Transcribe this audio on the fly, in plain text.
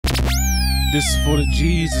This is for the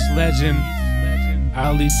Jesus legend,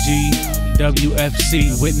 Ali G,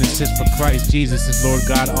 WFC, Witnesses for Christ. Jesus is Lord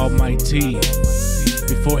God Almighty.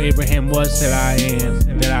 Before Abraham was, said I am,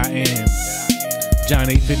 that I am. John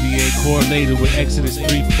 8:58 correlated with Exodus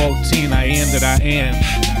 3:14. I am that I am,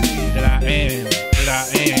 that I am, that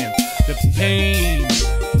I am. The pain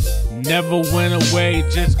never went away,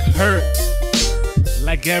 just hurt.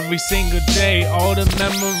 Like every single day, all the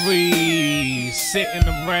memories sitting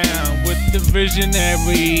around with the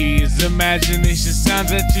visionaries. Imagination sounds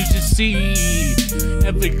that you should see.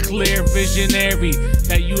 Every clear visionary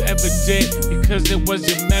that you ever did, because it was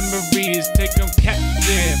your memories. Take them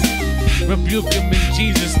captive, rebuke them in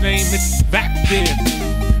Jesus' name. It's active.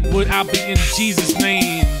 Would I be in Jesus'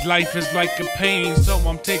 name? Life is like a pain, so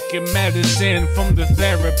I'm taking medicine from the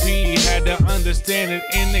therapy. Had to understand it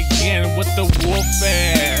in again with the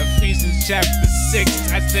warfare. Ephesians chapter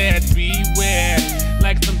 6, I said beware.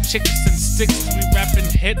 Like some chicks and sticks, we rapping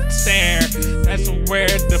hits there. That's where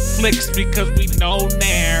the flicks, because we know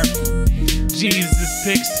now. Jesus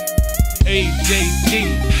picks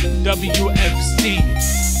AJG, WFC.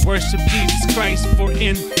 Worship Jesus Christ for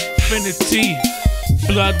infinity.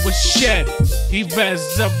 Blood was shed, he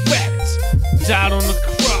resurrects, died on the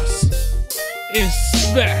cross.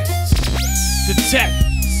 Inspect the text,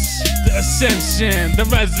 the ascension, the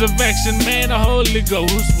resurrection. Man, the Holy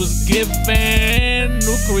Ghost was given.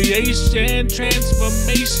 New creation,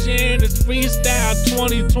 transformation. It's freestyle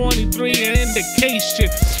 2023, an indication.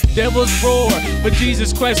 Devils roar, but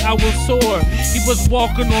Jesus Christ I will soar. He was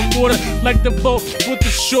walking on water like the boat with the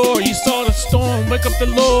shore. He saw the storm, wake up the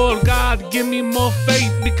Lord. God, give me more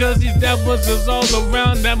faith, because these devils is all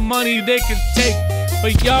around. That money they can take,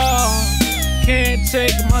 but y'all can't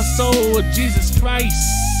take my soul. With Jesus Christ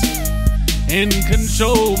in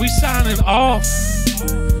control, we signing off.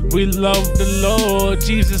 We love the Lord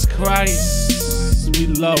Jesus Christ. We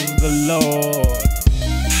love the Lord.